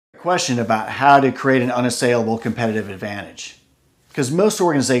Question about how to create an unassailable competitive advantage, because most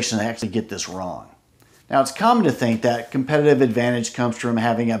organizations actually get this wrong. Now, it's common to think that competitive advantage comes from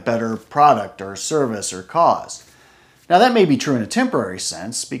having a better product or service or cause. Now, that may be true in a temporary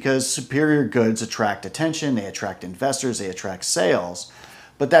sense because superior goods attract attention, they attract investors, they attract sales,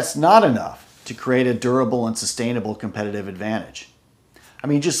 but that's not enough to create a durable and sustainable competitive advantage. I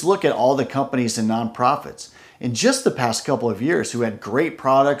mean, just look at all the companies and nonprofits in just the past couple of years who had great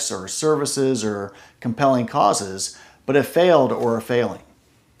products or services or compelling causes, but have failed or are failing.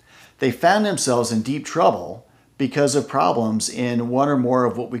 They found themselves in deep trouble because of problems in one or more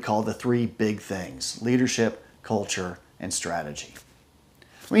of what we call the three big things: leadership, culture, and strategy.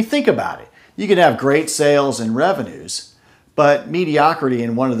 I mean, think about it. You could have great sales and revenues, but mediocrity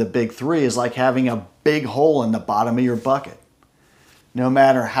in one of the big three is like having a big hole in the bottom of your bucket. No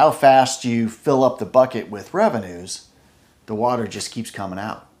matter how fast you fill up the bucket with revenues, the water just keeps coming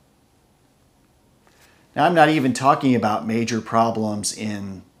out. Now, I'm not even talking about major problems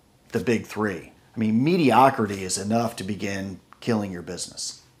in the big three. I mean, mediocrity is enough to begin killing your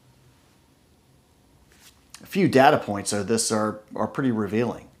business. A few data points of this are pretty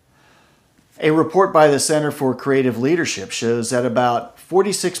revealing. A report by the Center for Creative Leadership shows that about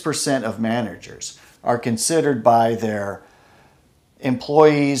 46% of managers are considered by their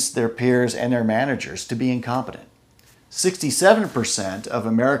employees, their peers, and their managers to be incompetent. 67% of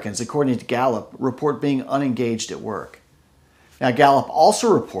Americans, according to Gallup, report being unengaged at work. Now, Gallup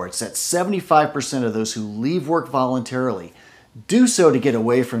also reports that 75% of those who leave work voluntarily do so to get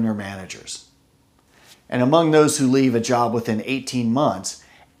away from their managers. And among those who leave a job within 18 months,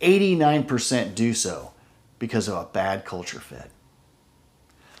 89% do so because of a bad culture fit.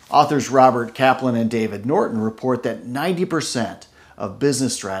 Authors Robert Kaplan and David Norton report that 90% of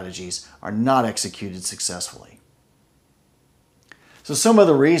business strategies are not executed successfully. So some of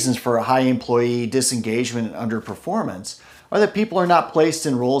the reasons for a high employee disengagement and underperformance are that people are not placed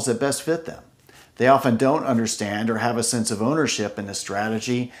in roles that best fit them. They often don't understand or have a sense of ownership in the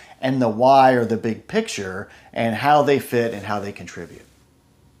strategy and the why or the big picture and how they fit and how they contribute.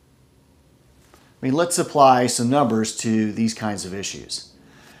 I mean, let's apply some numbers to these kinds of issues.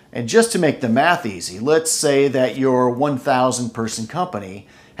 And just to make the math easy, let's say that your 1,000 person company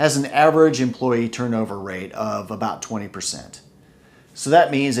has an average employee turnover rate of about 20%. So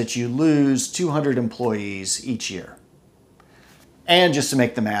that means that you lose 200 employees each year. And just to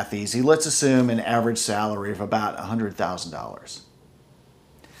make the math easy, let's assume an average salary of about $100,000.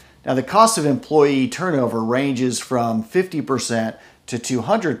 Now, the cost of employee turnover ranges from 50% to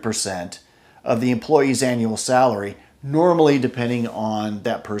 200% of the employee's annual salary, normally depending on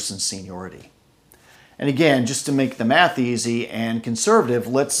that person's seniority. And again, just to make the math easy and conservative,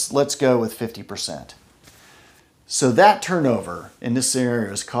 let's go with 50%. So that turnover in this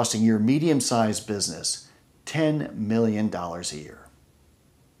scenario is costing your medium-sized business $10 million a year.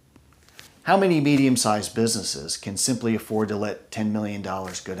 How many medium-sized businesses can simply afford to let $10 million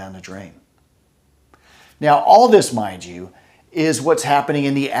go down the drain? Now, all this, mind you, is what's happening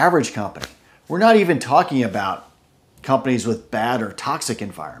in the average company. We're not even talking about companies with bad or toxic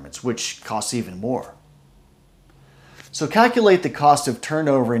environments, which costs even more. So calculate the cost of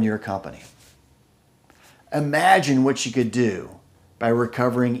turnover in your company. Imagine what you could do by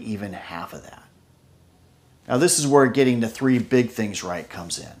recovering even half of that. Now, this is where getting the three big things right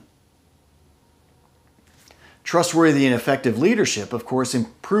comes in. Trustworthy and effective leadership, of course,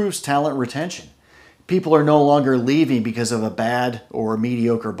 improves talent retention. People are no longer leaving because of a bad or a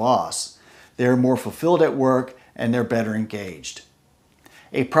mediocre boss. They're more fulfilled at work and they're better engaged.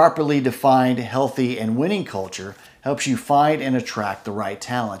 A properly defined, healthy, and winning culture helps you find and attract the right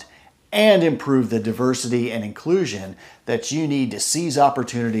talent and improve the diversity and inclusion that you need to seize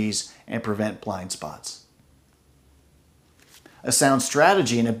opportunities and prevent blind spots. A sound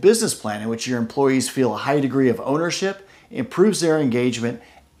strategy and a business plan in which your employees feel a high degree of ownership improves their engagement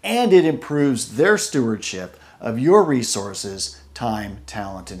and it improves their stewardship of your resources, time,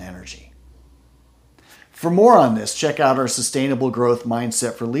 talent, and energy. For more on this, check out our Sustainable Growth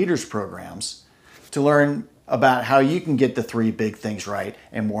Mindset for Leaders programs to learn about how you can get the three big things right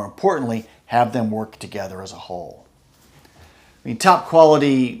and, more importantly, have them work together as a whole. I mean, top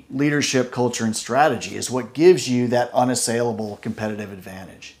quality leadership, culture, and strategy is what gives you that unassailable competitive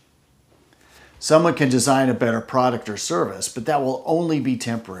advantage. Someone can design a better product or service, but that will only be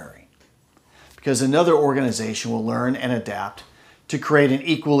temporary because another organization will learn and adapt to create an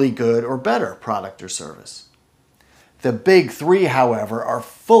equally good or better product or service. The big three, however, are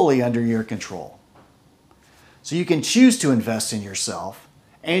fully under your control. So you can choose to invest in yourself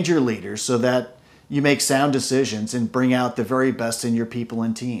and your leaders so that You make sound decisions and bring out the very best in your people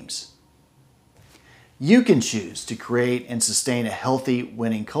and teams. You can choose to create and sustain a healthy,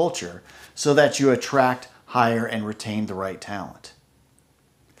 winning culture so that you attract, hire, and retain the right talent.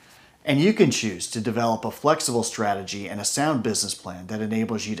 And you can choose to develop a flexible strategy and a sound business plan that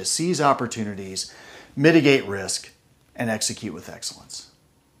enables you to seize opportunities, mitigate risk, and execute with excellence.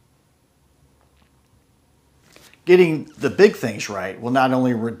 Getting the big things right will not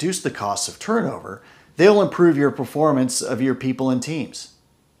only reduce the costs of turnover, they'll improve your performance of your people and teams.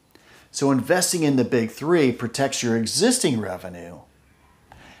 So investing in the big three protects your existing revenue,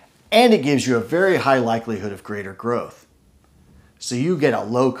 and it gives you a very high likelihood of greater growth. So you get a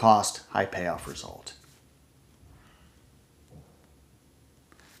low-cost, high-payoff result.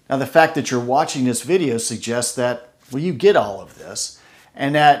 Now, the fact that you're watching this video suggests that, well, you get all of this,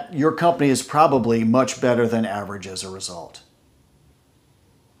 and that your company is probably much better than average as a result.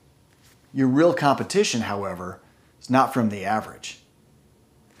 Your real competition, however, is not from the average.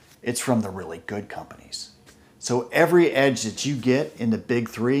 It's from the really good companies. So every edge that you get in the big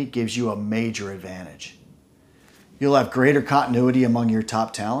three gives you a major advantage. You'll have greater continuity among your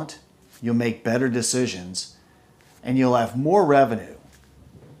top talent, you'll make better decisions, and you'll have more revenue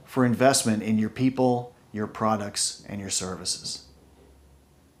for investment in your people, your products, and your services.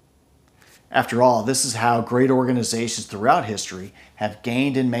 After all, this is how great organizations throughout history have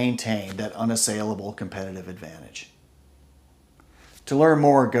gained and maintained that unassailable competitive advantage. To learn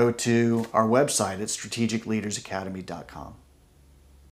more, go to our website at strategicleadersacademy.com.